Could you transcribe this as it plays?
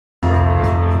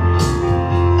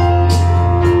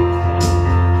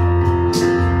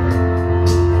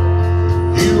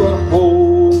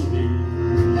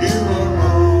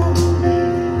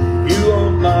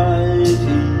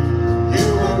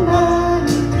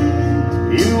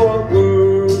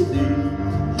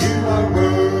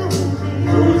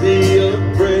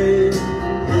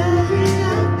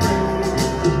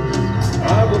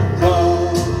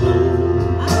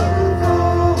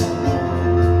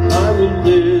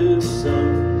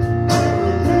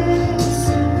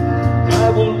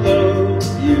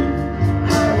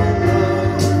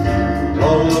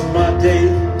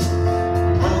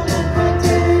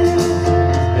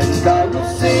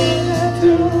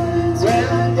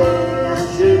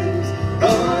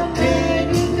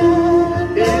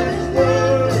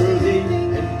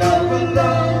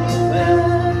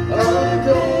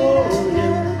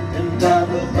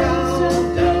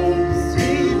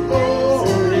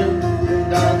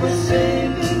will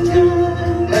sing to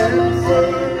and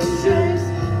worship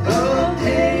the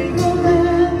King who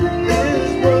is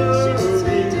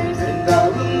worthy, and I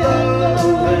will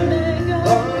love and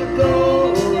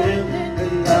adore him,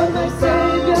 and I will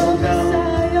bow down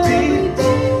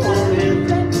before him.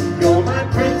 You're my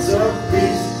Prince of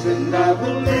Peace, and I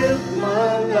will live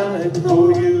my life for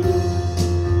you.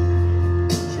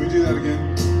 Should we do that again?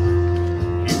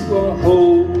 You are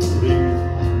holy,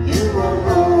 you are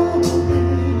holy,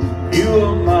 you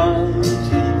are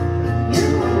mighty, you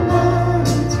are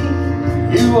mighty,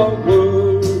 you are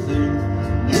worthy,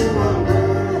 you are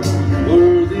worthy,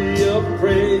 worthy of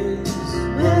praise,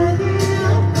 worthy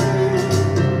of praise.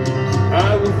 I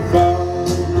will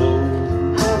follow,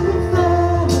 I will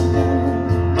follow,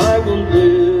 I will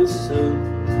listen,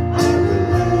 I will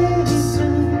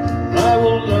listen, I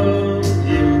will love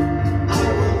you, I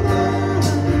will love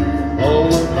you all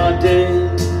of my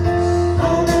days,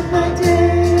 all of my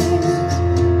days.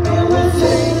 I will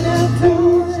sing and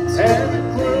praise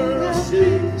and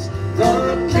worship the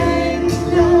King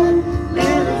God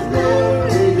is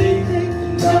worthy,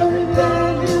 and I will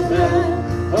love him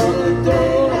and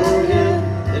adore him,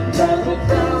 and I will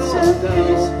bow down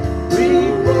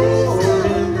before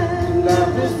him, and I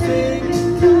will sing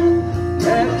to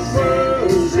and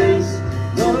worship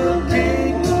the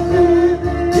King who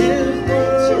is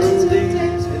worthy,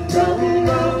 and I will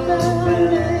love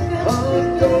and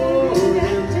adore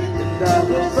him, and I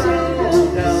will bow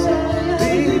down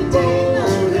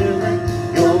before him.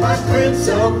 You're my Prince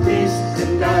of Peace,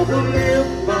 and I will live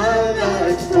my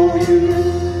life for you.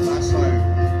 Last line.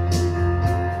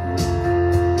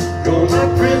 You're my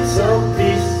Prince of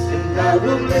Peace, and I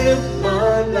will live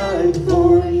my life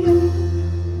for you.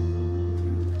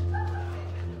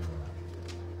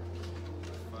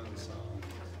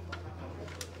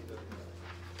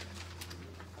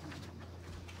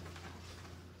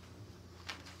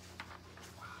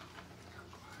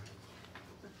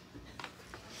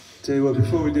 Tell you what,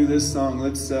 before we do this song,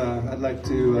 let's I'd like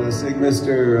to sing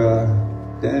Mr.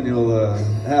 Daniel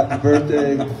happy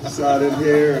birthday. Saw it in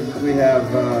here, and we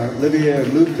have Lydia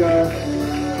and Luca,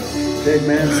 Big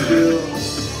Mansfield.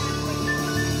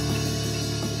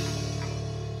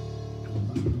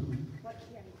 What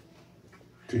key?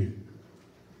 Key.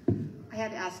 I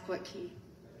had to ask what key.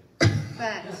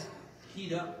 But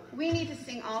we need to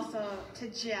sing also to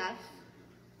Jeff,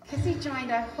 because he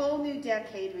joined a whole new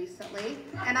decade recently,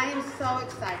 and I am so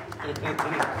excited.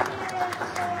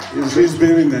 He's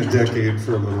been in that decade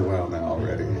for a little while now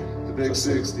already. The big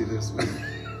 60 this week.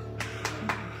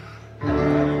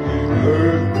 Happy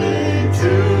birthday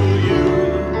to you.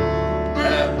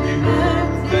 Happy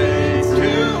birthday to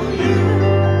you.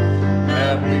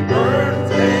 Happy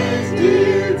birthday,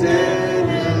 dear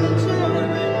Daniel.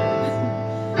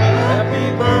 Happy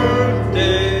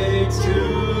birthday to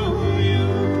you.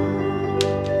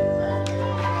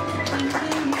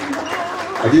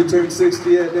 Have you turned 60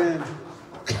 yet, Dan?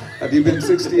 Have you been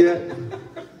 60 yet?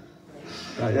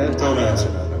 Not yet? Don't answer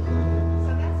that.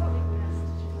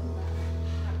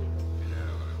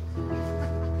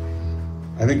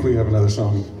 I think we have another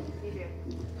song.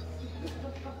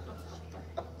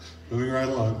 Moving right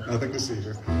along. Nothing to see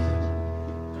here.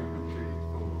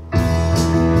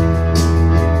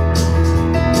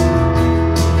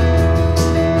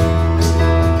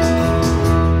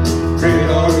 Great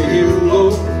are you,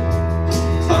 Lord,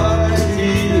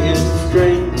 mighty in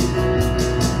strength.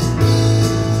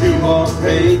 You are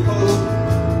faithful,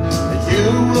 and you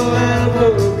will ever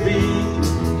be.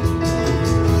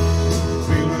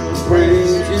 We will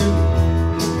praise you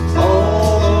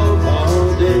all of our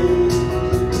days.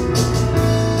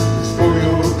 For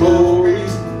your glory,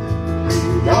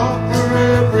 we offer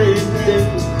everything.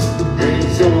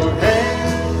 Raise your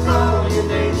hands, all your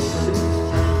nations,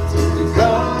 to the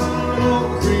God of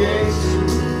creation.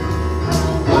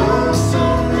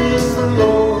 Awesome is the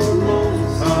Lord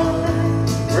Most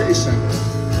High. Praise Him.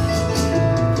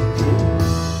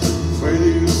 Where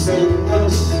you send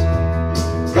us,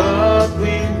 God,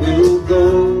 we will go.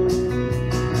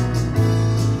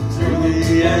 You're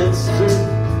the answer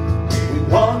we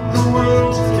want the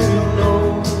world to know.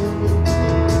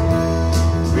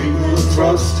 We will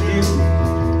trust you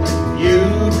when you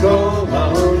call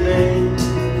our name.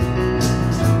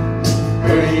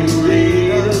 Where you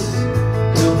lead us,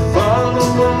 we'll follow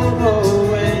all the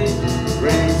way.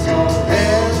 Raise your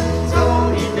hands, all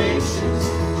ye nations,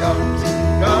 come to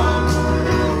God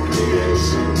of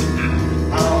creation.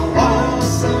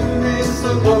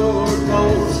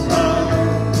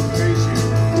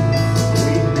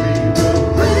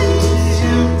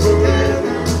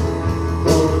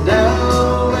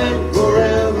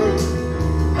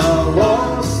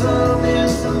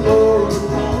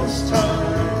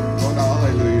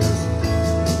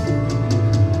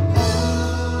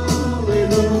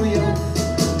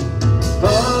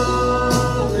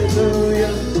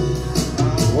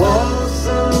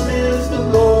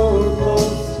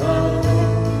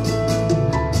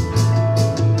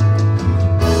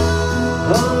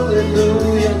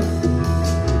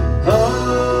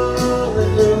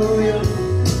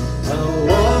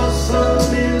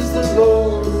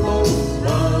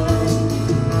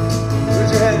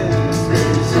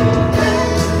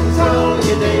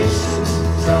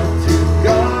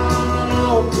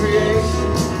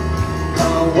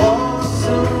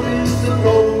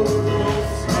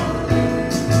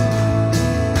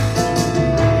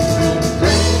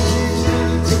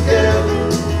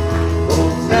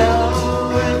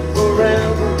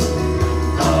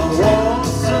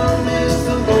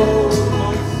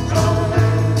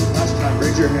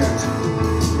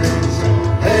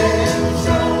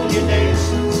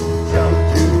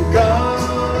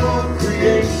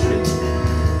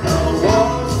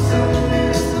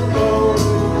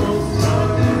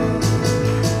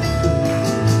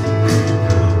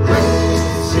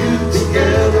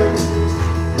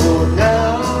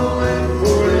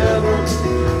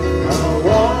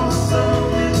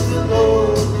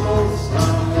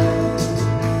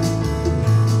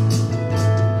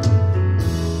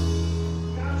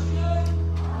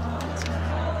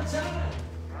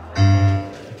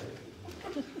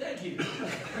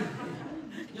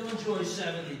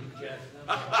 70, Jeff.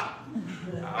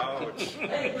 Ouch.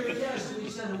 Hey, for your guests, we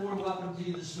extend a warm welcome to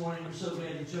you this morning. We're so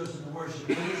glad you've chosen to worship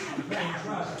with us. We pray and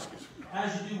trust.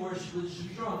 As you do worship with us, you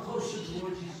be drawn closer to the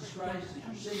Lord Jesus Christ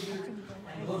as your Savior,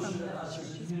 and closer to us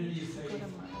as a community of faith,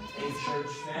 a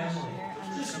church family.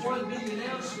 Just one big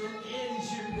announcement. Andy's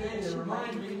here today to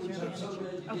remind me, which I'm so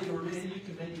glad you did, or Andy, you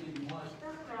can make it if you want.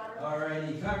 All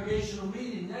righty, congregational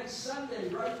meeting next Sunday,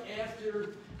 right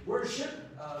after worship.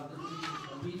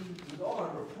 There'll be a meeting with all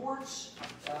our reports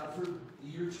for the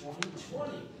year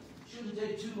 2020. Shouldn't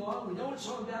take too long. We know it's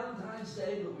on Valentine's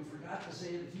Day, but we forgot to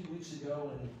say it a few weeks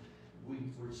ago, and we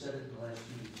said it in the last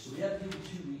 2 weeks. So we have to give you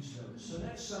 2 weeks notice. So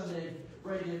next Sunday,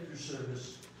 right after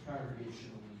service,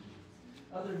 congregational meeting.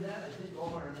 Other than that, I think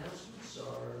all our announcements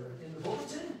are in the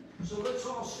bulletin. So let's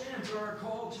all stand for our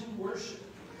call to worship.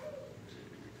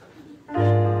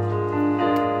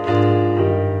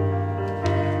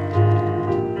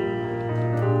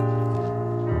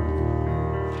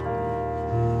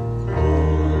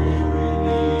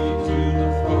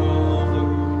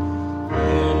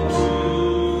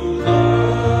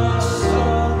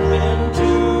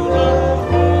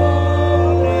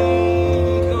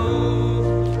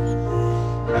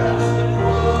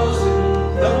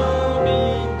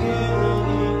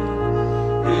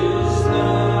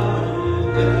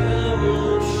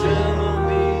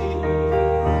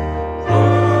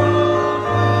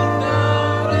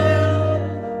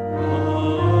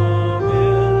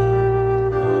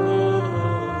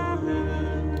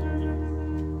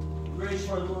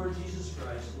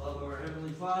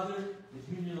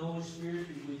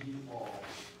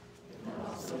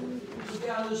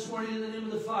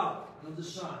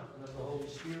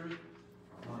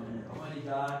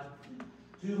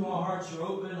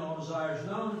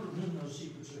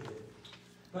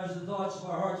 Because the thoughts of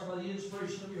our hearts by the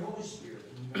inspiration of your Holy Spirit.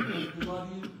 And we love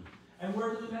you and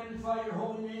worthily magnify your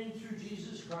holy name through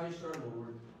Jesus Christ our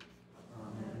Lord.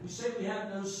 Amen. We say we have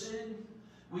no sin.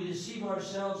 We deceive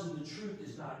ourselves and the truth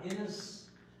is not in us.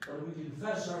 But we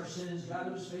confess our sins. God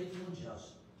who is faithful and just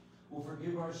will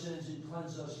forgive our sins and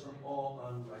cleanse us from all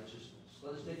unrighteousness.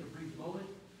 Let us take a brief moment.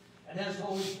 And as the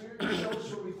Holy Spirit shows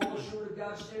us where we fall short of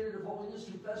God's standard of holiness,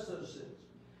 confess those sins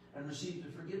and receive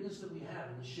the forgiveness that we have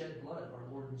in the shed blood of our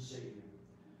Lord and Savior,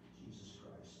 Jesus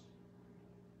Christ.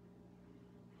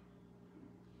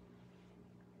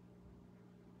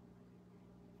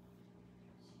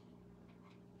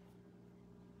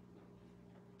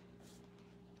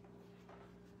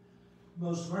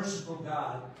 Most merciful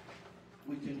God,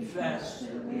 we confess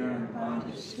that we are in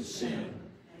bondage to sin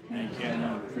and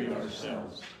cannot free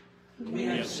ourselves. We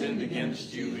have sinned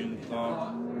against you in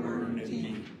thought, word, and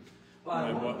deed,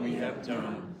 by what we have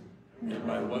done, and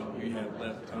by what we have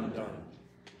left undone.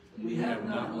 We have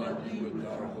not loved you with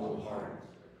our whole heart.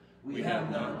 We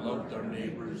have not loved our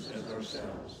neighbors as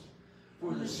ourselves.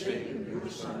 For the sake of your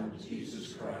Son,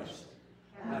 Jesus Christ,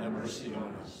 have mercy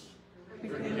on us.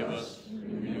 Forgive us,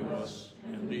 renew us,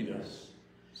 and lead us,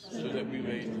 so that we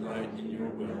may delight in your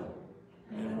will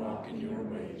and walk in your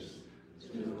ways, to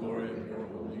the glory of your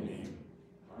holy name.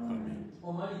 Amen.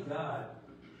 Almighty God,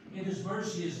 in his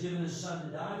mercy has given his Son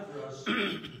to die for us,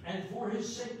 and for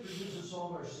his sake forgives us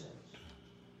all our sins.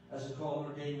 As a called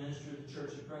and ordained minister of the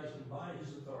Church of Christ and by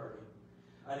his authority,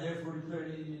 I therefore declare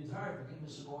to you the entire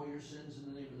forgiveness of all your sins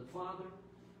in the name of the Father,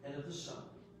 and of the Son,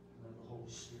 and of the Holy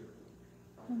Spirit.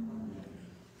 Amen.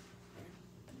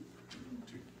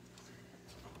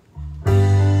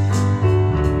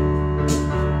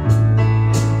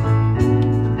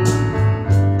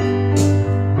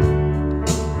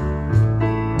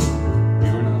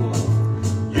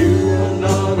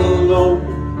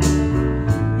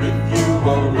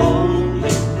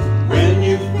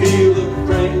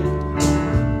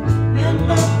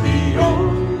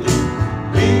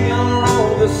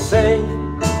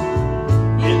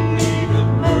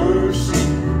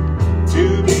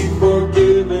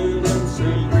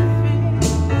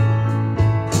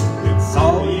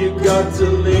 To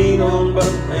lean on,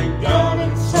 but thank God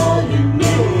it's all you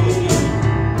need.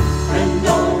 And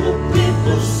all the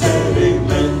people said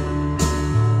amen.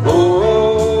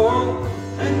 Oh,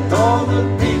 and all the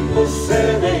people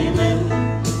said amen.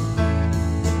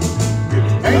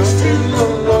 Give thanks to the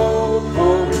Lord,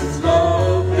 for his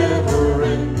love never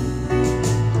ends.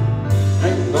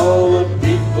 And all the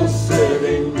people said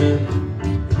amen.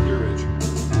 If you're rich,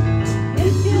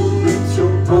 if you're rich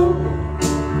or poor,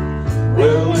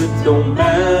 well, it don't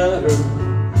matter,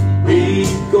 we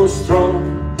go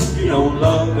strong. You know,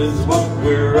 love is what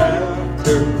we're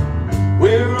after.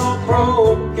 We're all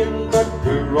broken, but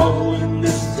we're all in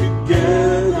this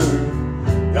together.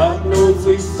 God knows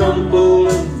we stumble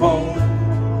and fall,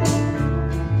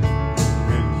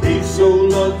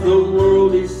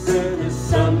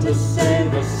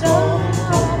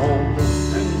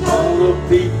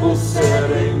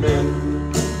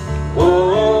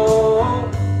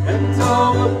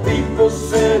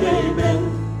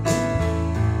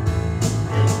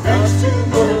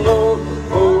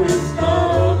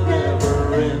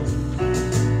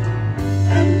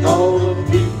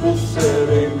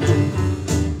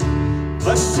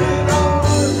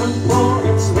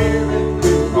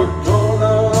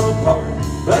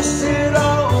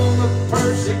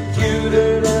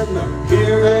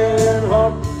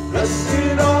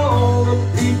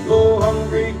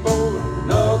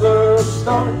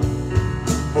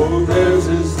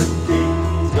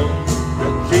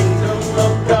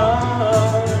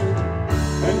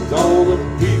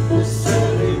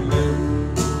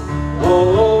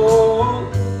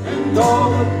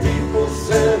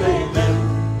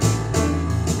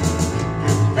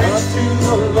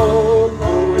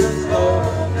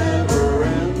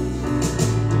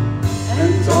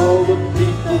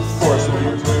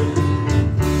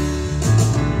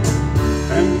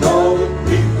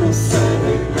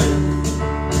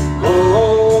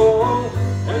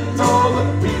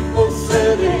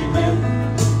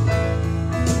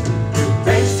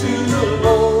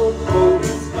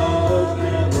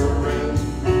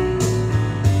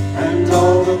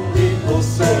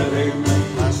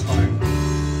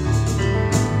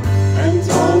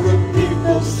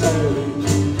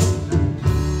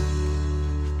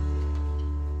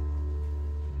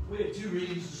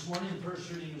 morning. The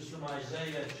first reading is from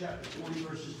Isaiah chapter 40,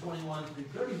 verses 21 through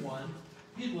 31.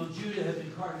 People of Judah have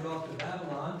been carted off to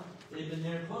Babylon. They've been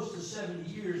there close to 70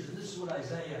 years, and this is what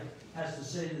Isaiah has to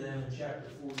say to them in chapter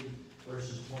 40,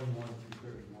 verses 21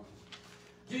 through 31.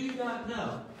 Do you not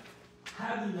know?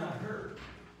 Have you not heard?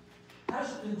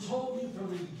 Has it been told you from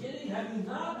the beginning? Have you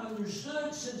not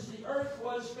understood since the earth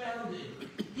was founded?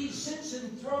 He sits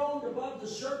enthroned above the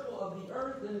circle of the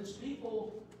earth, and its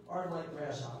people are like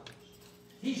grasshoppers.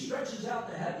 He stretches out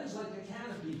the heavens like a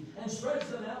canopy and spreads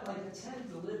them out like a tent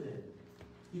to live in.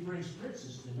 He brings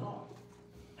princes to naught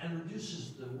and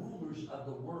reduces the rulers of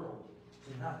the world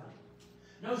to nothing.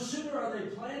 No sooner are they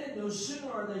planted, no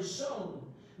sooner are they sown,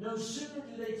 no sooner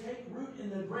do they take root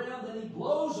in the ground than he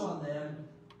blows on them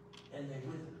and they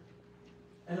wither.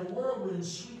 And a whirlwind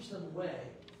sweeps them away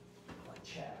like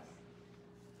chaff.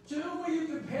 To whom will you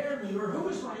compare me, or who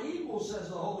is my equal, says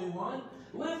the Holy One?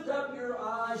 Lift up your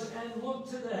eyes and look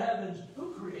to the heavens.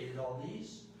 Who created all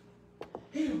these?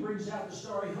 He who brings out the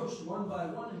starry host one by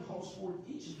one and calls forth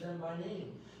each of them by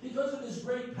name. Because of his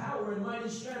great power and mighty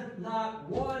strength, not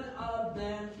one of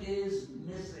them is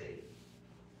missing.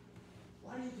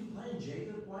 Why do you complain,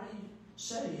 Jacob? Why do you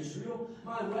say, Israel?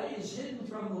 My way is hidden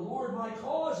from the Lord. My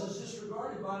cause is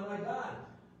disregarded by my God.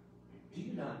 Do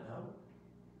you not know?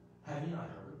 Have you not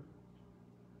heard?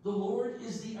 The Lord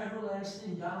is the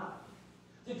everlasting God,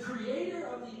 the creator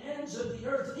of the ends of the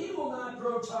earth. He will not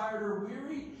grow tired or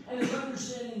weary, and his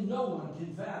understanding no one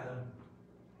can fathom.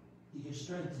 He gives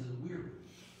strength to the weary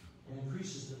and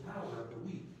increases the power of the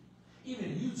weak.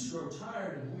 Even youths grow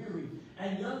tired and weary,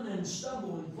 and young men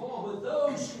stumble and fall. But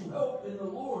those who hope in the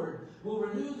Lord will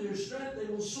renew their strength.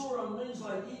 They will soar on wings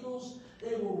like eagles.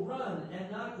 They will run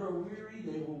and not grow weary.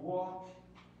 They will walk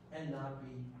and not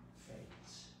be faint.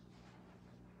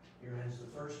 Here ends the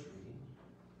first reading.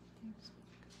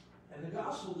 And the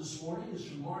gospel this morning is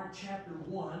from Mark chapter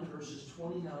 1, verses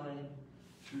 29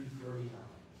 through 39.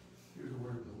 Hear the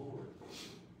word of the Lord.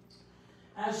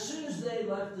 As soon as they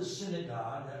left the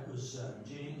synagogue, that was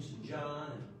James and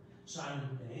John and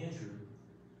Simon and Andrew,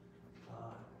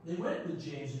 they went with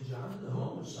James and John to the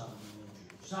home of Simon and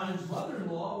Andrew. Simon's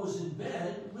mother-in-law was in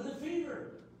bed with a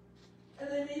fever,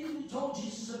 and they immediately told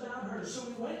Jesus about her. So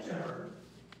he went to her,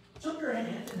 took her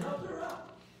hand, and helped her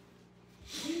up.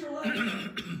 Fever left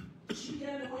her. She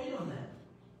began to wait on them.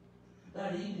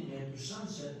 That evening after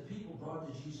sunset, the people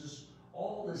brought to Jesus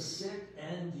all the sick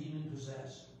and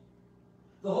demon-possessed.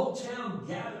 The whole town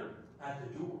gathered at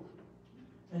the door.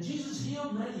 And Jesus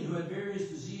healed many who had various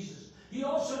diseases. He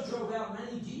also drove out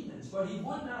many demons, but he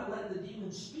would not let the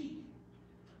demons speak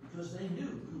because they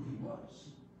knew who he was.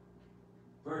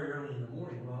 Very early in the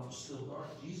morning, while it was still dark,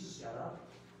 Jesus got up,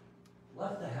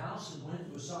 left the house, and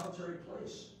went to a solitary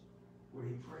place where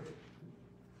he prayed.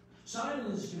 Simon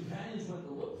and his companions went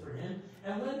to look for him,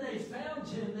 and when they found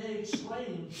him, they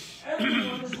exclaimed,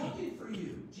 "Everyone is looking for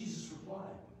you." Jesus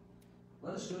replied,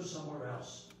 "Let us go somewhere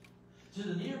else, to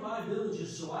the nearby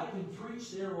villages, so I can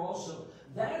preach there also.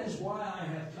 That is why I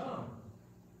have come."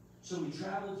 So he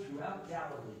traveled throughout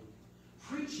Galilee,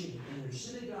 preaching in their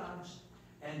synagogues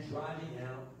and driving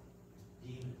out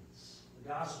demons. The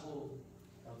gospel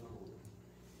of the Lord.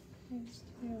 Praise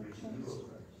you, Lord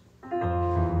Christ.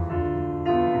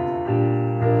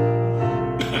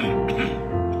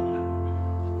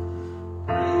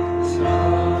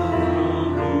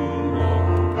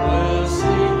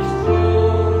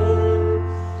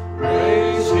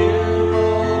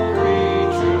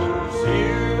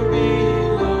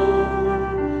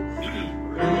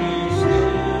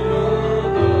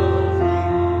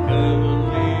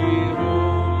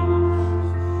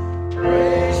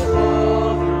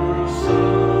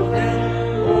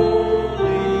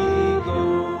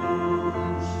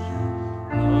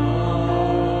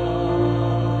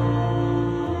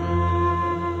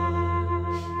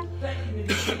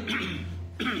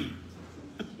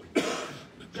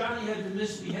 Johnny had been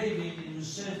misbehaving and he was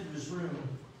sent to his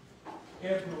room.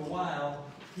 After a while,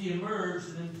 he emerged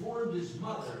and informed his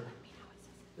mother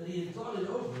that he had thought it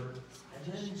over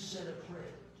and then said a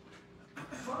prayer.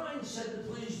 "Fine," said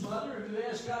the pleased mother. "If you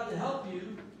ask God to help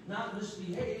you not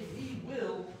misbehave, he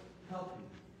will help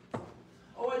you."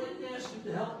 "Oh, I didn't ask him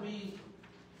to help me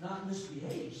not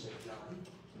misbehave," said Johnny.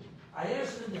 "I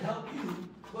asked him to help you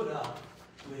put up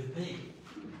with me."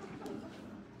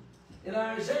 In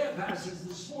our Isaiah passage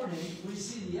this morning, we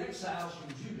see the exiles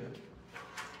from Judah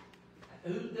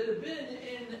that have been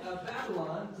in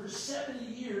Babylon for 70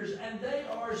 years, and they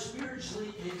are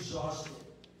spiritually exhausted.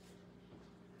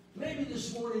 Maybe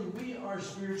this morning we are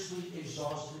spiritually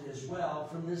exhausted as well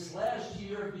from this last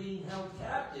year of being held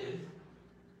captive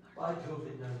by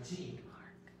COVID-19.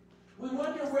 We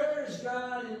wonder, where is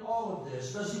God in all of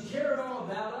this? Does he care at all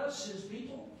about us, his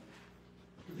people?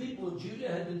 The people of Judah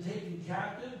had been taken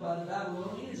captive by the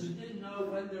Babylonians and didn't know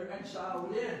when their exile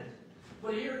would end.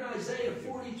 But here in Isaiah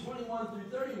 40:21 through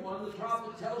 31, the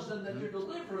prophet tells them that their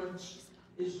deliverance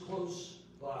is close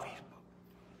by.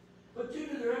 But due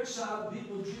to their exile, the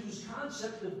people of Judah's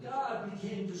concept of God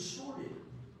became distorted.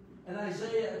 And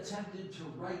Isaiah attempted to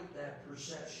right that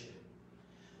perception.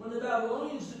 When the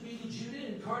Babylonians defeated Judah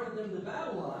and carted them to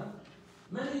Babylon,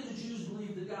 many of the Jews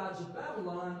believed the gods of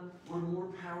Babylon were more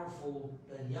powerful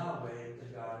than Yahweh,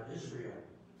 the God of Israel.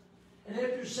 And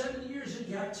after 7 years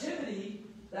in captivity,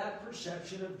 that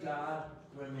perception of God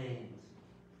remained.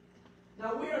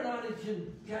 Now, we are not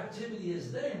in captivity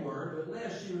as they were, but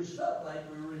last year it felt like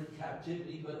we were in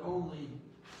captivity, but only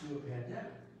to a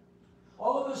pandemic.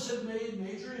 All of us have made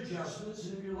major adjustments,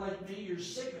 and if you're like me, you're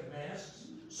sick of masks,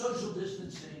 social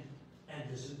distancing, and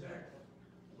disinfecting.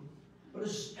 But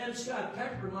as M. Scott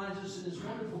Peck reminds us in his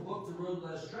wonderful book, The Road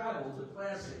Less Traveled, the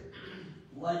classic,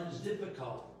 life is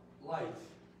difficult, life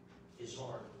is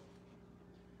hard.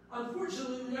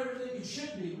 Unfortunately, we never think it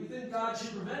should be. We think God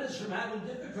should prevent us from having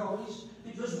difficulties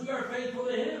because we are faithful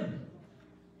to him.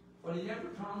 But he never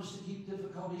promised to keep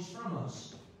difficulties from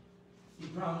us. He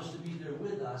promised to be there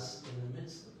with us in the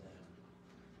midst of them.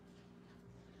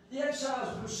 The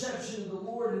exile's perception of the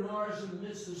Lord and ours in the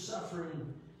midst of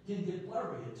suffering can get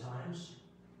blurry at times.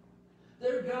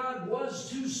 Their God was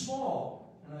too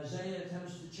small, and Isaiah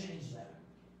attempts to change that.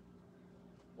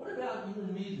 What about you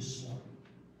and me this morning?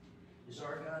 Is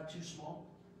our God too small?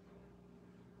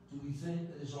 Do we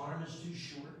think that his arm is too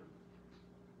short,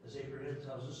 as Abraham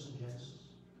tells us in Genesis?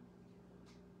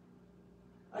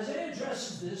 Isaiah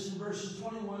addresses this in verses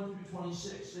 21 through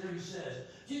 26. There he says,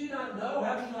 "Do you not know?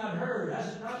 Have you not heard?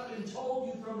 Has it not been told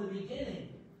you from the beginning?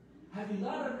 Have you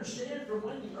not understood from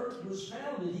when the earth was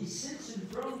founded? He sits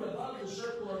enthroned above the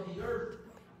circle of the earth,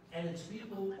 and its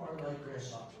people are like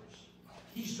grasshoppers.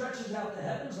 He stretches out the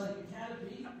heavens like a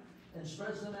canopy and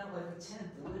spreads them out like a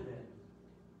tent to live in.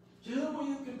 To whom will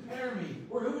you compare me?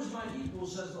 Or who is my equal,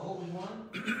 says the Holy One?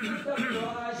 Lift up your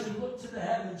eyes and look to the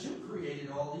heavens. Who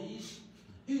created all these?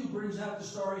 He who brings out the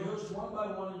starry host one by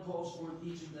one and calls forth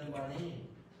each of them by name.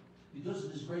 Because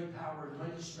of his great power and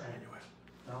mighty strength,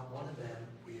 not one of them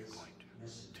is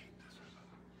missing."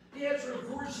 The answer, of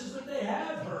course, is that they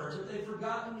have heard, but they've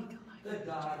forgotten that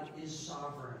God is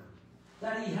sovereign,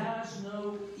 that he has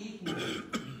no equal.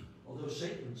 Although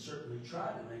Satan certainly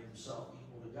tried to make himself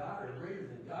equal to God or greater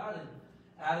than God, and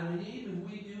Adam and Eve, and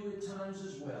we do at times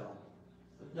as well.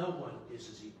 But no one is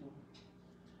his equal.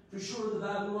 For sure, the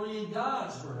Babylonian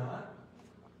gods were not.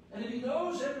 And if he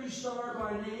knows every star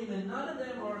by name, and none of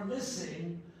them are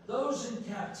missing, those in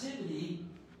captivity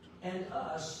and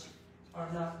us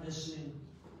are not missing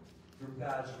from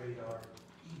God's radar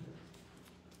either.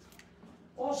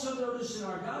 Also notice in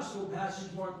our gospel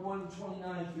passage, Mark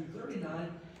 1:29 through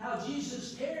 39, how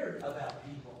Jesus cared about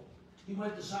people. He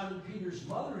went to Simon Peter's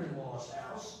mother-in-law's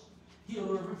house, healed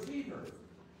her of a fever.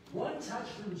 One touch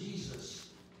from Jesus,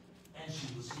 and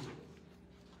she was healed.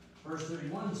 Verse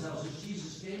 31 tells us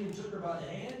Jesus came and took her by the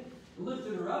hand,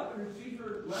 lifted her up, and her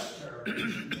fever left her,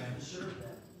 and she began to serve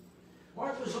them.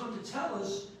 Mark goes on to tell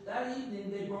us that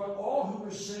evening they brought all who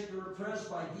were sick or oppressed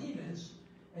by demons,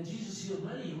 and Jesus healed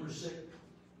many who were sick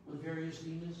with various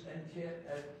demons and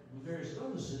with various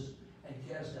illnesses, and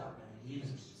cast out many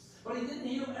demons. But he didn't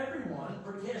heal everyone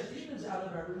or cast demons out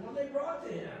of everyone they brought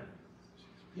to him.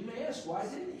 You may ask, why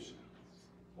didn't he?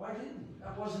 Why didn't he?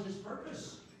 That wasn't his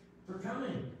purpose for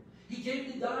coming. He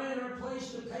came to die in our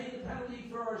place to pay the penalty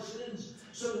for our sins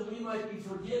so that we might be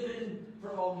forgiven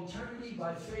for all eternity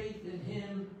by faith in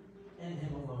him and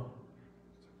him alone.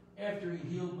 After he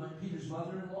healed Peter's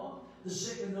mother-in-law, the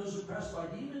sick and those oppressed by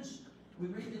demons, we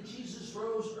read that Jesus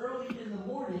rose early in the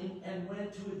morning and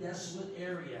went to a desolate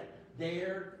area.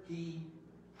 There he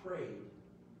prayed.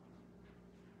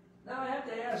 Now I have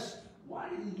to ask, why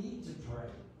did he need to pray?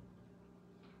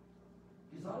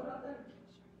 You thought about that?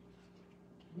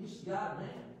 He's God, man.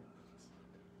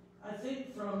 I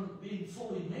think from being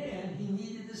fully man, he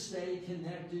needed to stay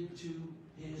connected to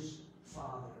his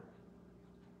Father.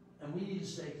 And we need to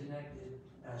stay connected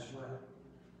as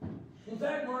well. In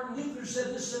fact, Martin Luther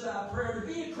said this about prayer: to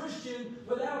be a Christian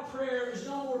without prayer is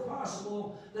no more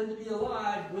possible than to be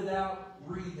alive without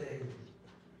breathing.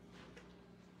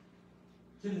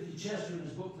 Timothy Chester, in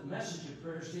his book, The Message of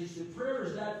Prayer, states that prayer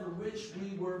is that for which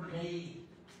we were made.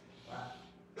 Wow.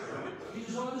 He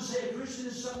goes on to say a Christian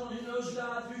is someone who knows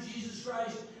God through Jesus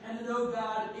Christ, and to know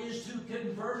God is to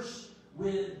converse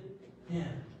with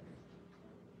him.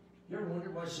 You ever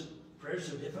wonder why prayer is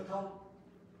so difficult?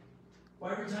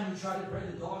 Why every time you try to pray,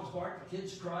 the dogs bark, the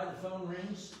kids cry, the phone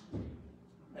rings,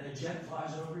 and a jet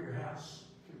flies over your house?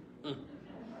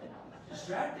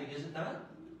 Distracting, is it not?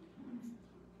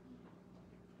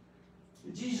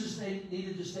 Jesus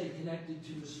needed to stay connected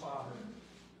to his Father,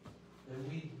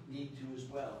 and we need to as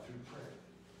well through prayer.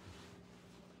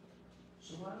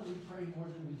 So why don't we pray more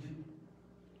than we do?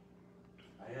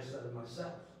 I ask that of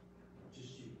myself, not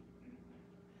just you.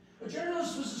 A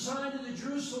journalist was assigned to the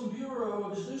Jerusalem bureau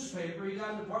of his newspaper. He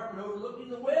got an apartment overlooking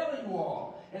the Wailing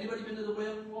Wall. Anybody been to the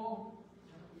Wailing Wall?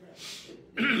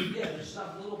 Yeah, there's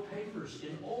stuff, little papers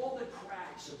in all the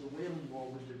cracks of the Wailing Wall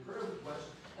with their prayer requests.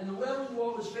 And the Wailing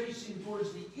Wall was facing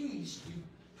towards the east. You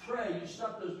pray, you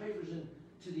stuff those papers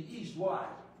into the east. Why?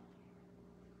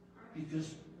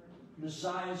 Because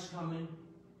Messiah is coming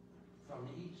from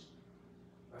the east.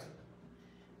 Right?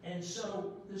 And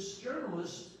so this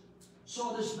journalist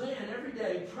saw this man every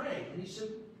day praying. And he said,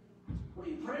 what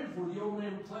are you praying for? The old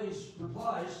man replies,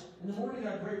 in the morning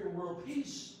I pray for world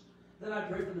peace. Then I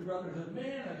pray for the brotherhood of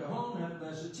man. I go home, have a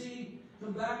glass of tea,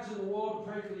 come back to the wall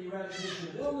to pray for the eradication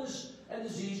of illness and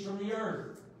disease from the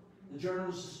earth. The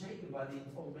journalist is taken by the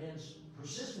old man's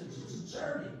persistence and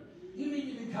sincerity. You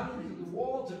mean to be coming to the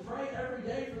wall to pray every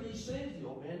day for these things? The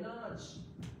old man nods.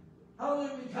 How long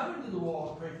have you been coming to the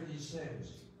wall to pray for these things?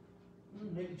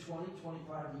 Maybe 20,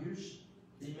 25 years.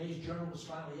 The amazed journalist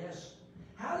finally asks,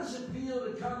 how does it feel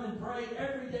to come and pray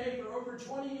every day for over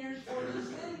 20 years for these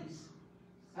things?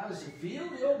 How does it feel?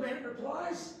 The old man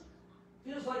replies,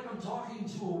 feels like I'm talking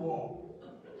to a wall.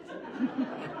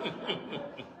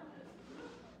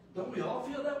 Don't we all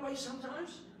feel that way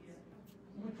sometimes?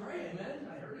 When we pray, amen?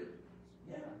 I heard it.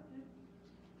 Yeah.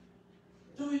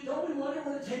 Don't we wonder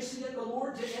what it takes to get the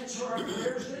Lord to answer our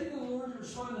prayers? Getting the Lord to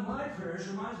respond to my prayers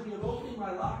reminds me of opening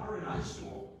my locker in high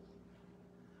school.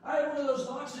 I had one of those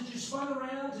locks that you spun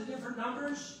around to different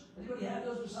numbers. Anybody have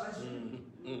those besides me?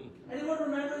 Anyone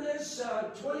remember this?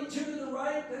 22 to the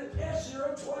right, then past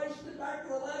 0 twice, then back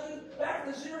to 11, back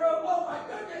to 0. Oh my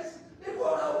goodness, it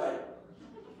won't open.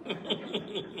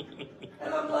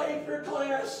 And I'm late for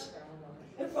class.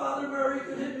 And Father Murray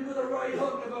could hit me with a right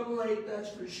hook if I'm late, that's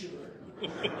for sure.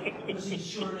 Because he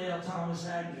sure nailed Thomas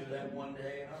Agnew that one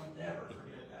day, and I'll never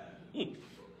forget that.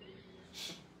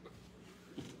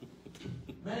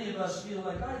 Many of us feel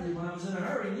like I did when I was in a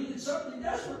hurry, needed something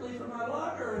desperately for my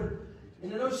locker,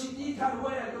 and in an OCD kind of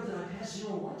way, I go, did I pass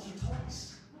 0 once or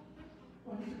twice?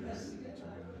 I need to pass it again.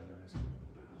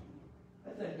 I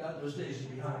thank God those days are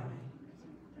behind me.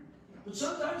 But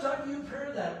sometimes I view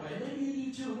prayer that way. Maybe you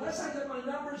do too. Unless I get my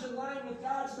numbers in line with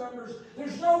God's numbers,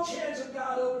 there's no chance of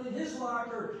God opening his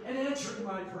locker and answering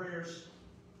my prayers.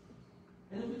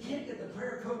 And if we can't get the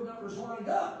prayer code numbers lined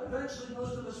up, eventually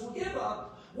most of us will give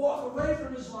up, walk away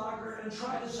from his locker, and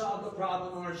try to solve the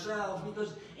problem ourselves.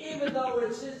 Because even though it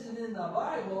isn't in the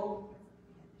Bible,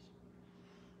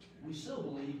 we still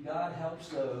believe God helps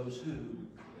those who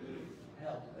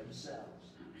help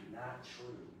themselves. Not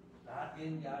true. Not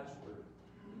in God's Word.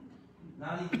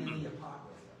 Not even in the Apocrypha.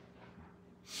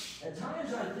 At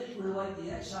times I think we're like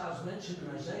the exiles mentioned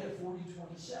in Isaiah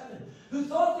 40:27, who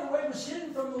thought their way was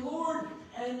hidden from the Lord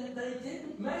and they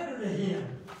didn't matter to him.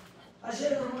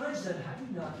 Isaiah reminds them, have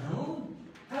you not known?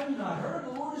 Have you not heard?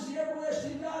 The Lord is the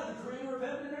everlasting God, the creator of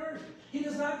heaven and earth. He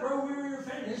does not grow weary or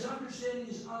faint. His understanding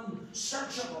is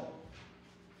unsearchable.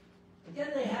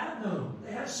 Again, they have known.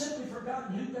 They have simply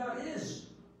forgotten who God is.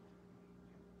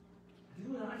 Have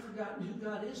you and I forgotten who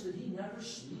God is? That he never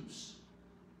sleeps?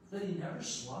 That he never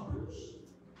slumbers?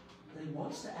 That he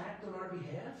wants to act on our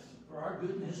behalf for our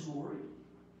good and his glory?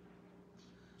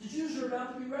 The Jews are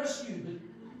about to be rescued,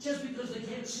 but just because they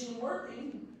can't see him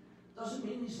working doesn't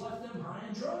mean he's left them high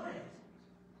and dry.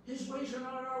 His ways are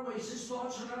not our ways. His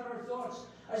thoughts are not our thoughts.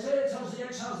 Isaiah tells the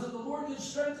exiles that the Lord gives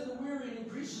strength to the weary and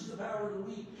increases the power of the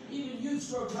weak. Even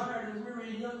youths grow tired and weary,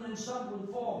 and young men stumble and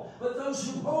fall. But those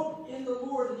who hope in the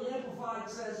Lord, and the Amplified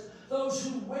says, those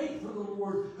who wait for the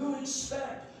Lord, who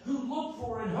expect, who look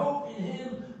for and hope in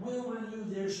him, will renew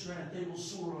their strength. They will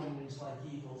soar on wings like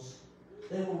eagles.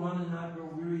 They will run and not grow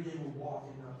weary. They will walk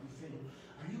and not be faint.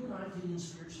 Are you and I feeling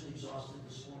spiritually exhausted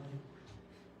this morning?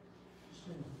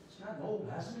 It's gotten old,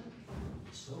 hasn't it?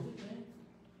 It's COVID thing.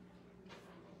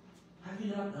 Have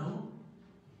you not known?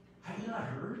 Have you not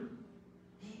heard?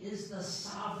 He is the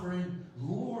sovereign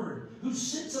Lord who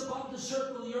sits above the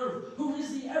circle of the earth, who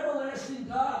is the everlasting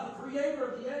God, the creator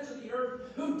of the ends of the earth,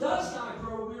 who does not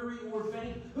grow weary or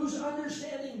faint, whose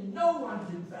understanding no one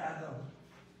can fathom.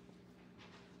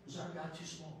 Is our God too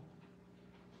small?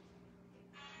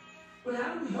 But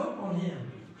how do we hope on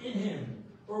him, in him,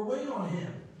 or wait on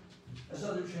him, as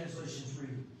other translations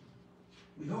read?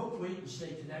 We hope, wait, and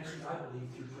stay connected, I believe,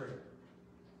 through prayer.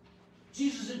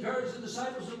 Jesus encouraged the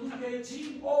disciples in Luke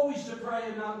 18 always to pray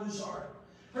and not lose heart.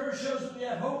 Prayer shows that we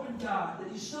have hope in God,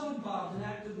 that He's still involved and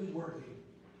actively working.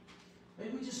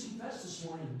 Maybe we just confess this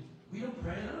morning we don't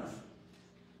pray enough,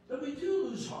 that we do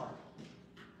lose heart.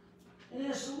 And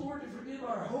ask the Lord to forgive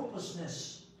our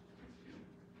hopelessness.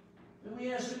 And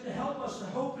we ask Him to help us to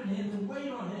hope in Him and wait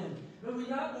on Him. May we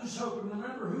not lose hope and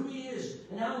remember who He is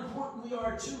and how important we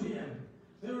are to Him.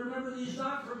 May we remember that He's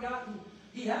not forgotten.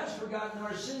 He has forgotten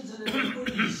our sins and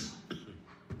iniquities.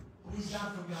 But He's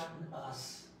not forgotten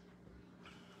us.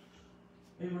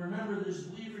 May we remember that as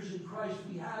believers in Christ,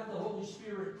 we have the Holy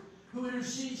Spirit who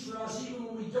intercedes for us even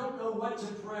when we don't know what to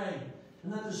pray.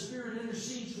 And that the Spirit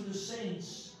intercedes for the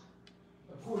saints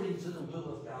according to the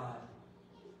will of God.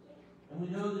 And we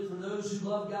know that for those who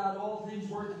love God, all things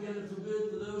work together for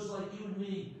good for those like you and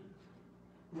me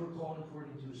who are called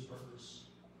according to His purpose.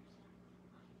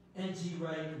 N.T.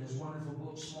 Wright, in his wonderful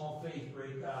book, Small Faith,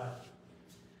 Great God,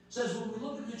 says when we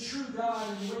look at the true God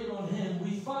and wait on Him,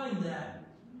 we find that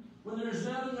when there is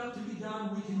mounting up to be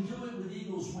done, we can do it with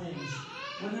eagle's wings.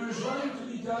 When there is running to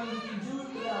be done, we can do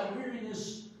it without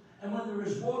weariness. And when there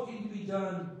is walking to be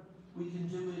done, we can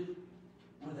do it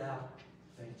without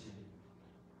fainting.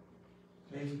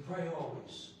 May we pray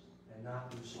always and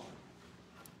not lose heart.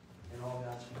 And all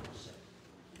God's people say.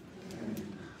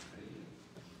 Amen.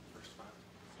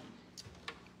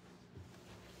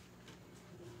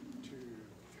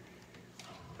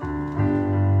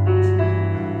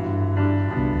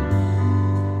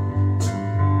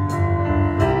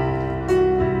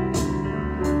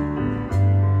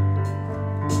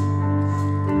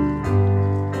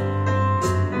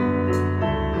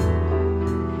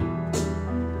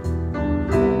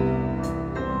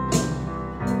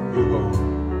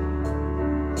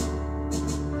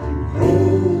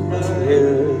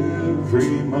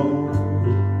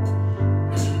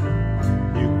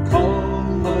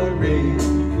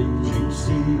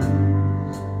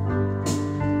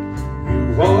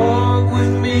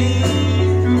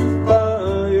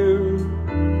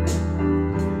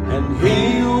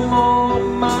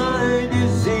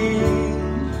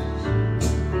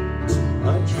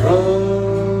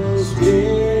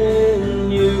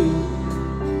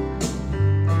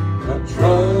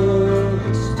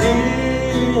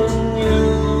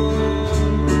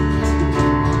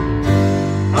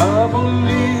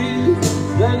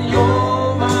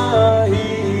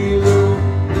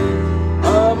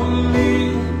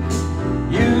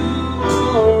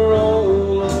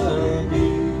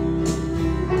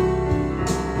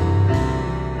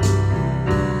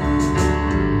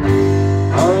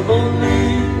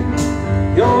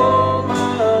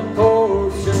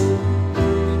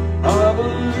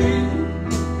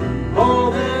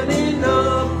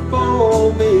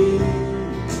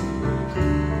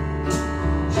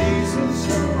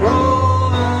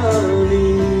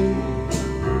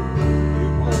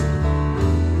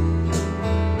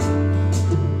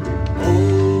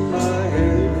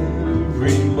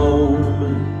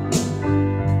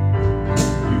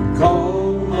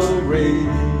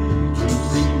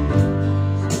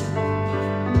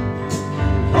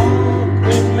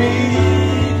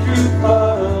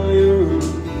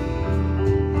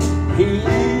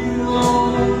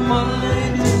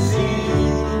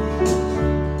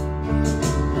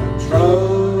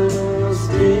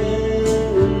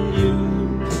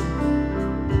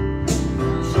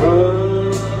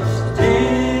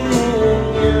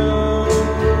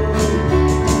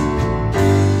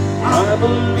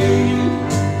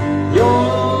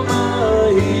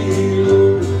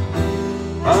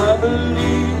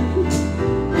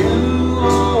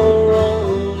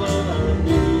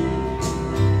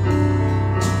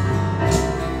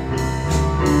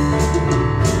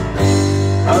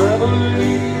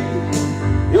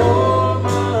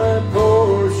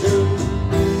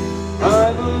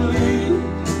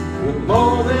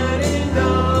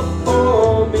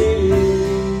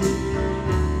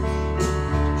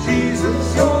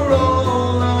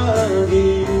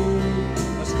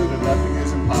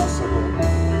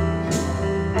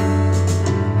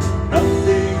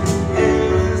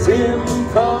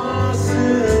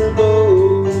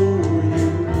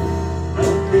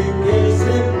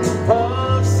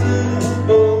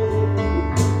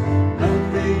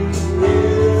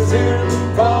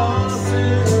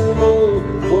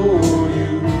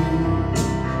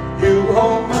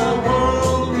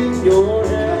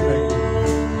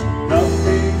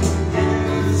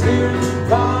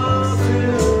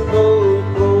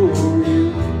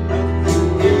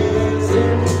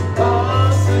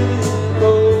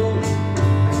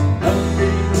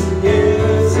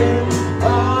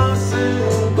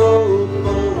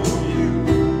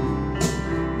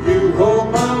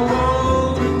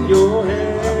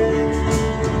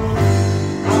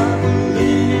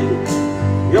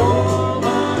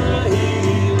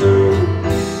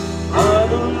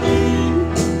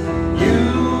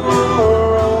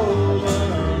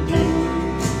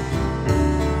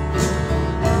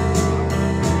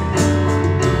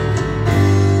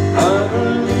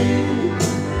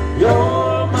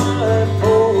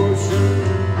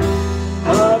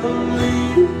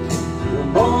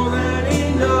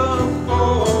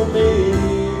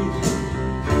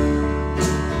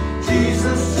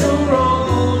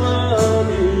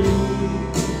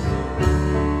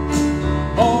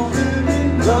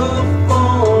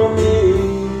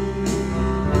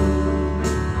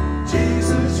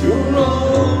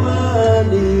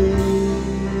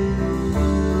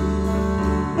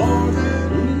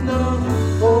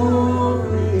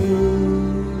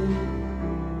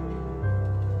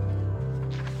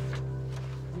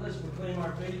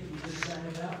 just sang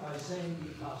about by saying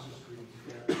the Apostles' Creed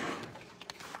together.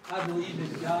 I believe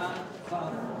in God,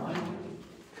 Father Almighty,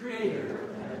 Creator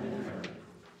of heaven and earth.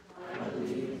 I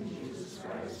believe in Jesus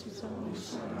Christ, His only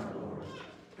Son, our Lord,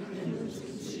 who was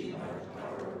conceived by the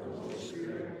power of the Holy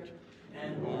Spirit,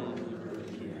 and born of the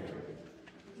Virgin Mary.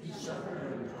 He suffered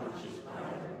under Pontius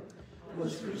Pilate,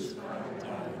 was crucified,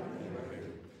 died, and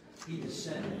buried. He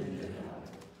descended into hell.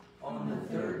 On the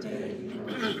third day he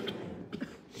rose again.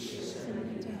 He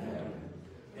ascended into heaven,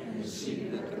 and is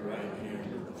seated at the right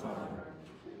hand of the Father.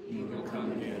 He will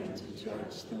come again to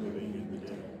judge the living and the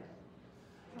dead.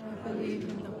 I believe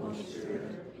in the Holy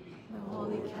Spirit, the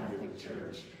Holy Catholic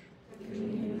Church, the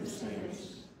communion of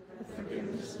saints, the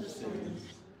forgiveness of sins,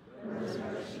 the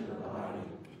resurrection of the body,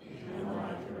 and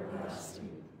life everlasting.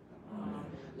 Amen.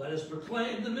 Let us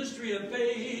proclaim the mystery of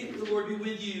faith. The Lord be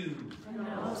with you. And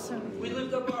also We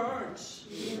lift up our hearts.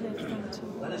 we lift unto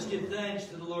Let us give thanks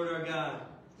to the Lord our God.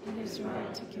 It is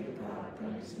right to give God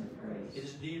thanks and It praise.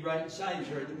 is indeed right and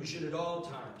salutary that we should at all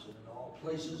times and in all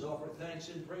places offer thanks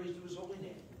and praise to His holy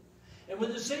name. And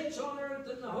with the saints on earth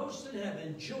and the hosts in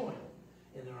heaven join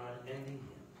in their unending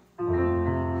hymn.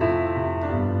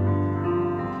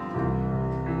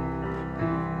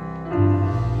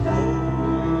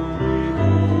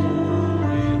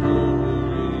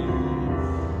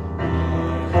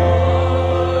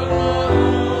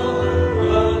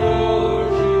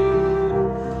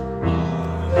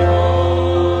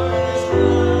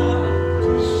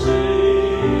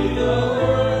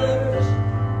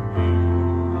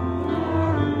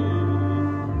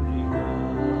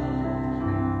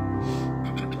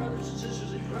 Brothers and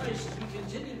sisters in Christ, as we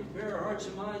continue to prepare our hearts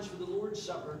and minds for the Lord's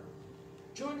Supper,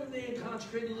 join with me in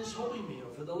consecrating this holy meal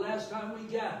for the last time we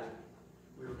gather.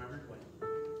 We remembered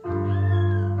when.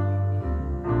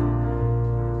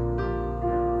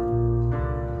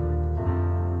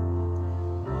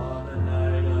 On the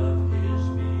night of His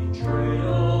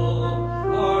betrayal,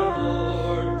 our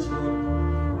Lord took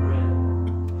bread.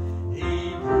 He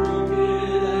broke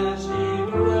it as He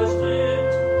blessed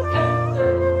it, and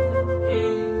then He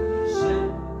said,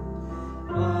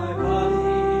 "My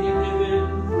body given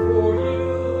for you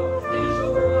is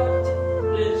what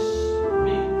this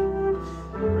means.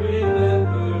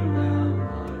 Remember now,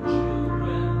 my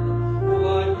children,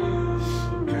 what you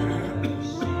have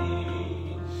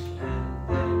seen." And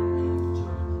then He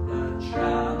took the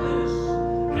chalice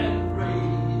and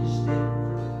raised it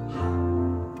high.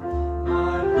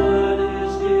 "My blood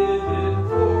is given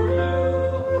for you,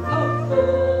 a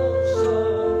full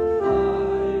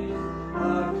supply, a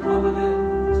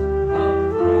covenant, a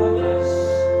promise,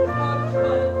 a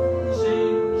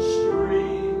cleansing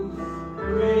stream.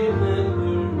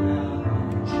 Remember now,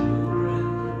 my children,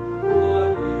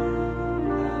 what you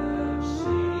have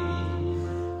seen."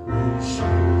 We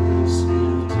share this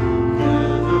meal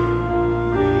together,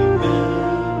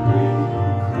 remembering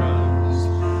Christ.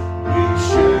 We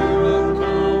share a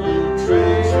common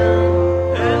treasure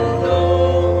and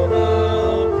know the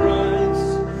price.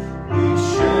 We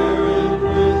share it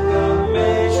with a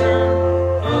measure,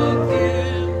 a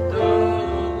gift of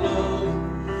love.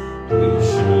 We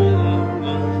share that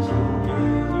love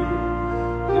together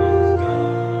with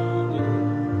God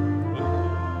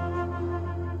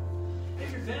above. Hey,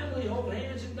 your family, hold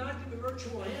hands and not give a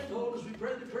virtual handhold as we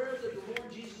pray the prayer that the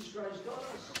Lord Jesus Christ taught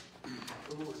us.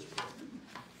 The Lord's Prayer.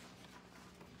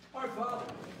 Our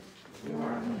Father, You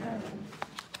are in heaven.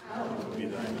 Hallowed be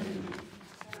thy name.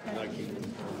 Thy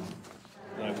kingdom come.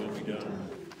 Thy will be done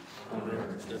on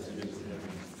earth as it is in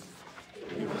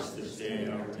heaven. Give us this day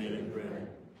our daily bread,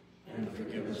 and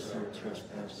forgive us our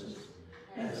trespasses,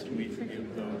 as we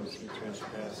forgive those who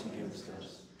trespass against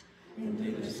us. And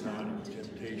lead us not into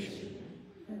temptation,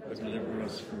 but deliver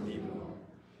us from evil.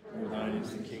 For thine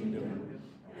is the kingdom,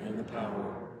 and the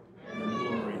power, and the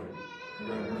glory,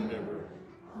 forever and ever.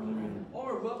 Amen. all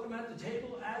are welcome at the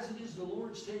table as it is the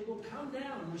Lord's table. Come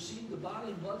down and receive the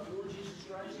body and blood of the Lord Jesus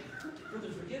Christ. For the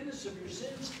forgiveness of your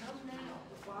sins, come now.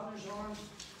 The Father's arms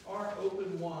are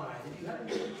open wide. If you haven't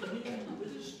been communion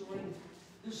with us during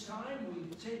this time, we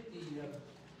take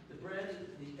the bread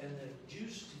and the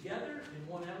juice together in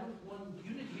one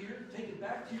unit here. Take it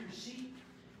back to your seat,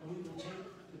 and we will take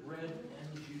the bread and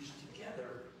the juice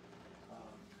together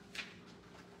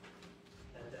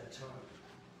at that time.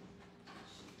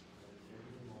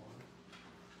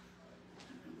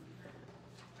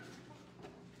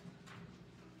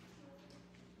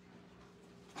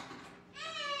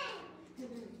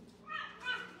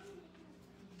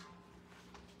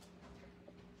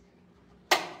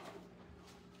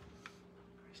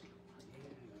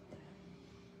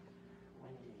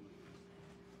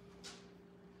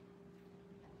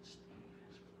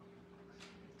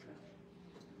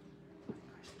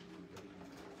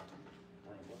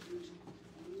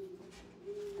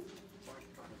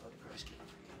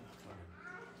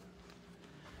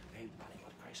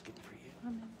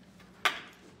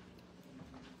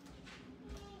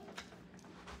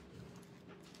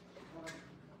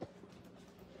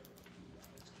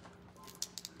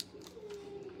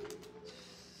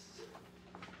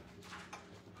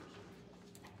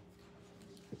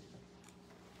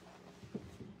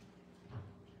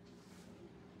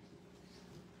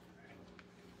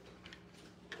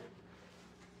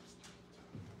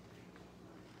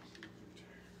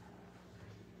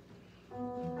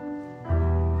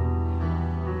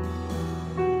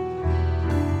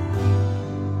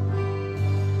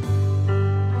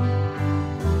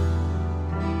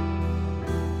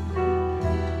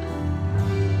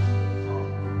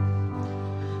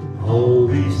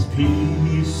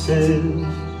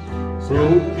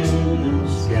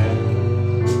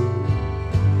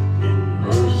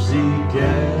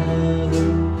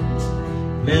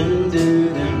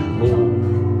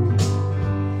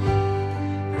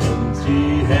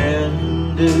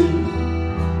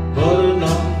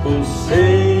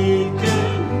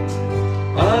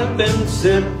 I've been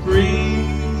set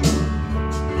free.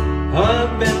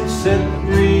 I've been set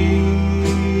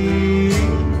free.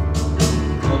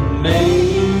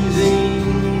 Amazing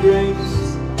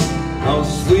grace, how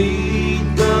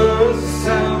sweet the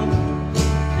sound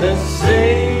that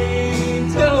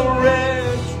saved a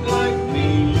wretch like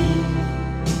me.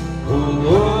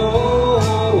 Oh,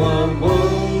 I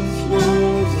once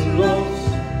was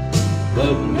lost,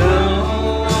 but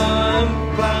now I'm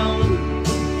found.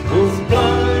 Was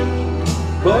blind,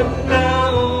 but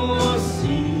now I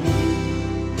see.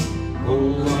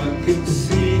 Oh, I can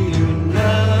see you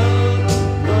now.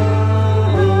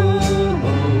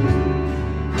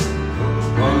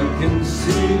 I can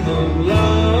see the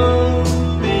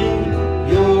love in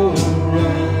your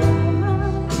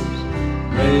eyes,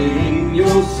 laying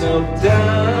yourself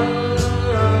down,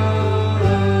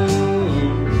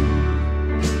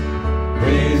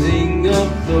 raising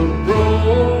up the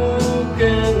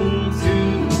broken to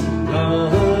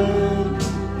life.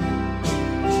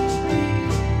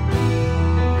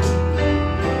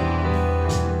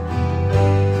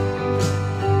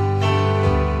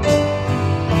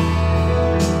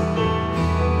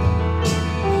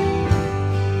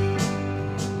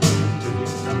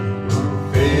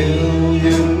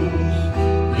 Failures,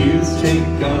 you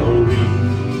take our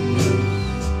weakness,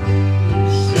 you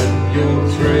set your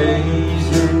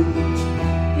treasure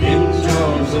in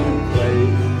jars of clay.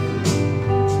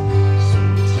 So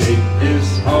take this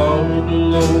hard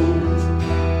load,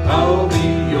 I'll be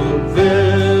your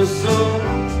vessel.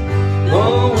 The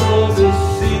world to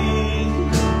see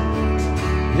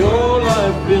your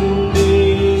life in me.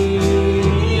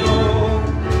 Oh,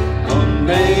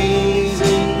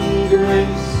 amazing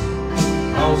grace,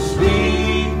 how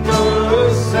sweet the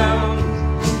sound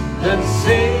that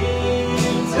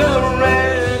saves a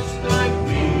wretch like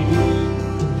me.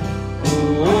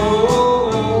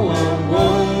 Oh, I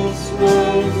once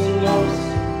was lost,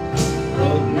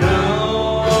 but now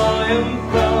I am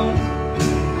found.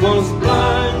 Was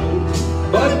blind,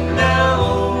 but now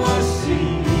I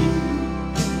see.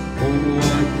 Oh,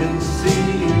 I can see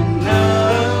you now.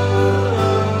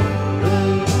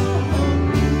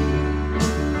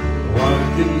 I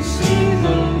can see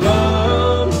the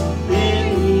love in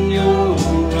your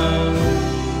eyes,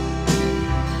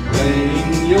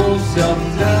 laying yourself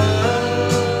down,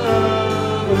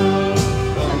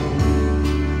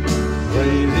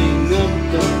 raising up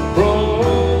the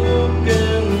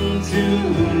broken to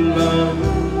life.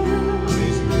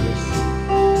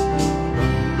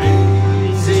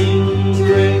 Amazing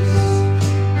grace,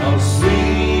 how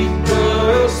sweet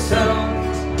the sound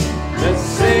that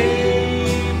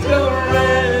saved a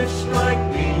wretch like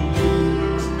me.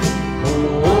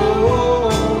 Oh,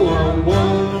 I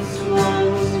once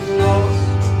was lost,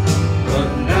 but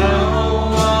now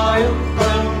I am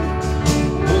found.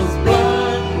 Was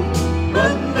blind,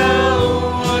 but now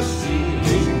I see.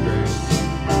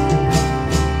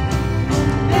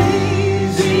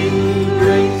 Amazing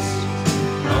grace,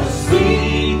 how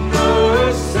sweet the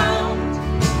sound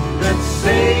that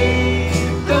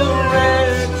saved a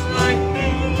wretch like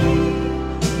me.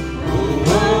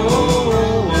 Oh,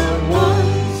 I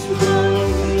once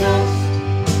was lost,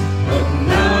 but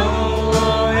now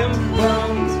I am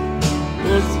found.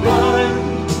 Was blind,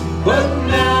 but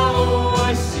now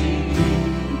I see.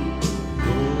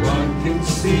 Oh, I can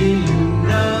see you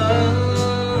now.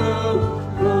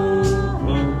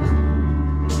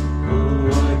 Oh,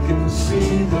 I can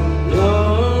see the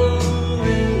love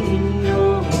in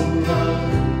your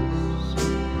eyes,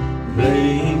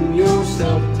 laying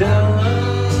yourself down,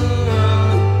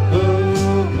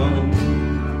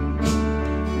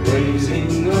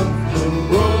 raising up the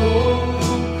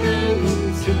broken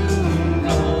to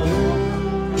life.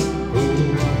 Oh,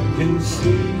 I can see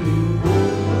you.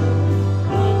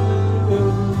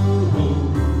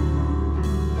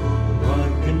 I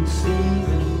can see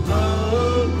the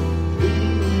love in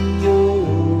your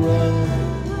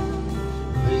eyes,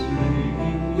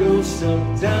 laying yourself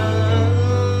down,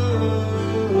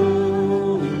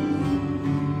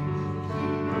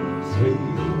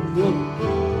 raising up the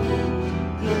broken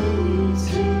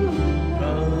to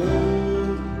life.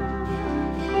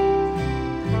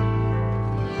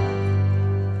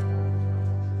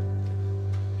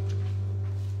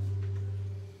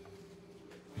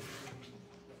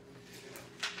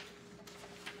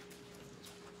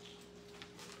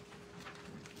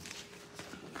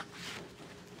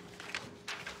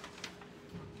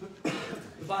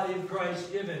 The body of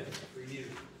Christ given for you.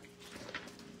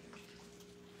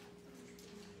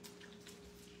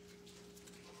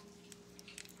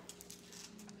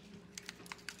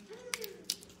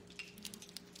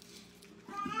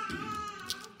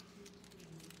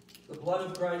 blood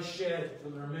of Christ shed for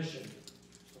the remission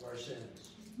of our sins.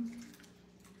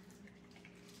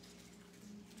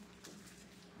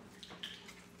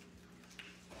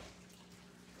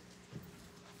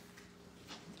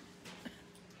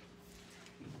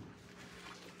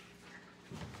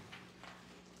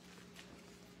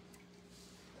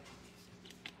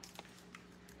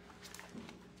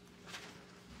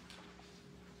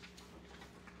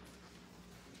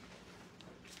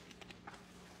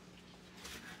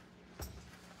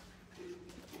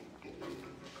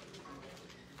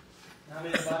 Now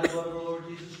may the body and blood of our Lord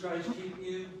Jesus Christ keep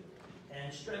you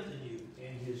and strengthen you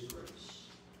in His grace.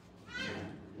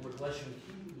 Lord bless you and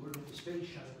keep you. The Lord make His face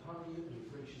shine upon you and be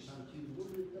gracious unto you. The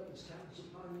Lord lift up His countenance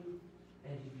upon you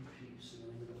and give you peace. In the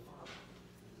name of the Father,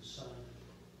 and the Son,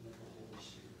 and of the Holy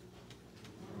Spirit.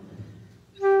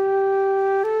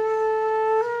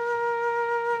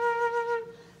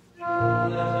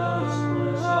 Let us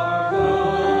bless our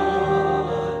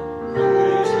God.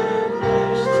 Praise and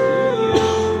praise to you.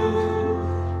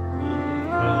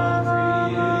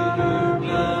 Creator,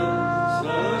 bless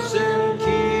us and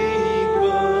keep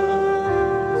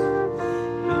us.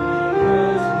 May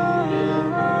us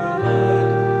ever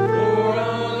light for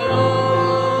our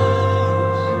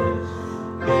lives.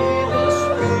 May the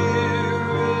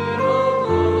Spirit of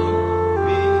love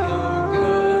be our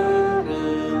guide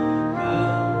and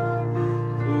guide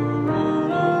for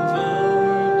all of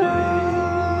our days.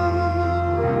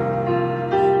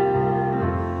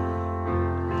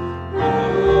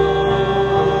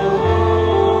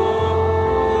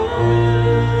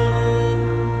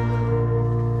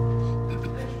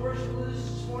 Thanks for worshiping with us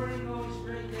this morning. Always a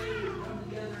great day to come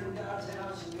together in God's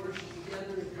house and worship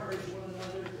together, encourage one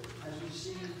another as we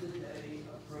see the day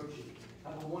approaching.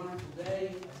 Have a wonderful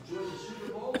day. Enjoy the Super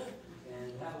Bowl and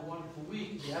have a wonderful week.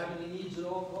 If you have any needs at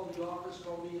all, call the office,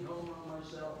 call me at home or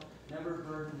myself. Never a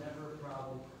burden, never a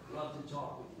problem. Love to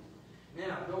talk with you.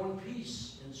 Now, go in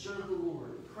peace and serve the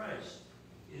Lord. Christ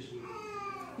is with you.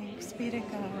 Thanks be to God.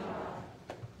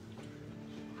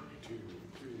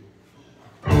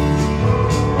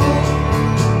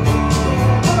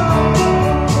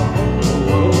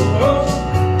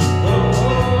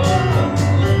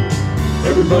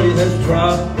 Everybody has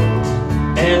trial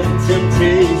and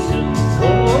temptations.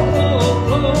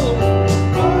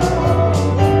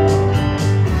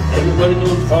 Everybody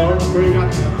knows heartbreak,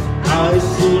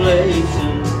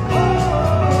 isolation.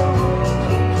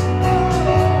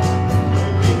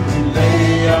 We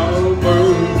lay our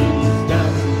burdens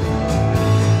down.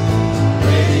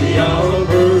 Lay our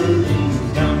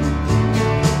burdens down.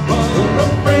 For a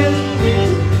friend we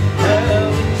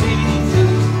have in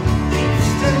Jesus.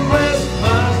 East and west,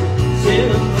 my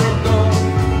sins are gone.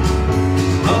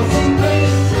 I'll sing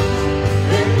praises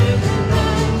and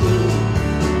praises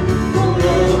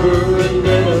forever and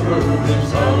ever.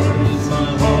 This heart is my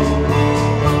home.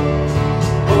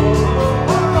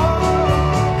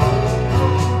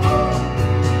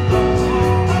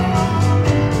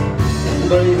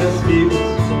 Everybody has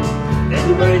fears.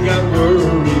 Everybody got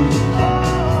worries.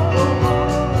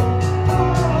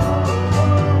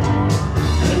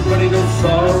 Everybody knows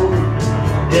sorrow,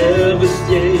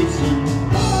 devastation.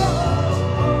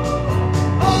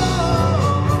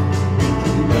 We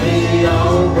can lay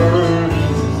our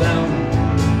burdens down.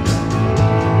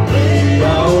 Lay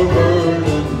our burdens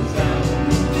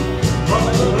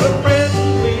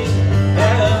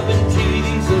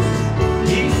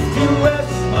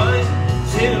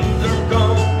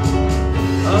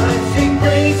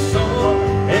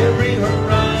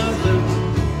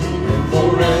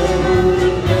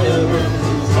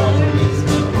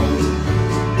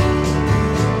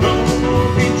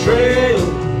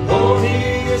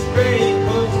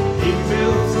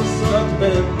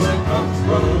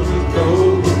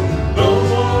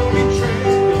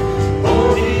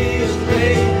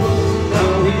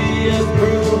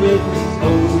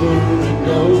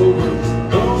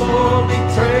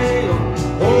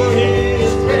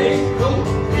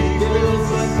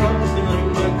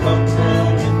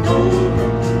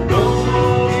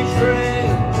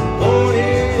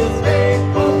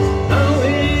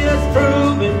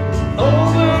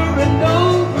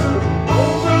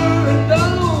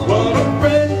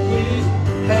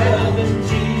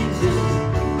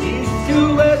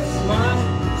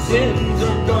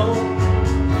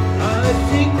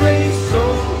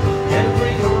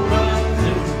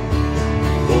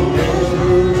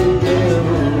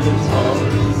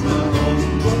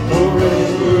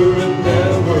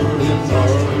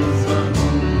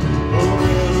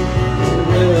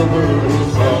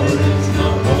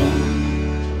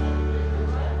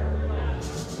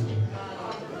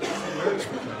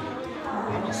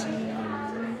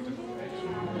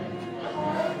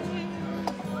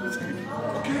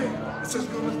Let's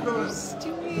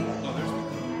go. Oh,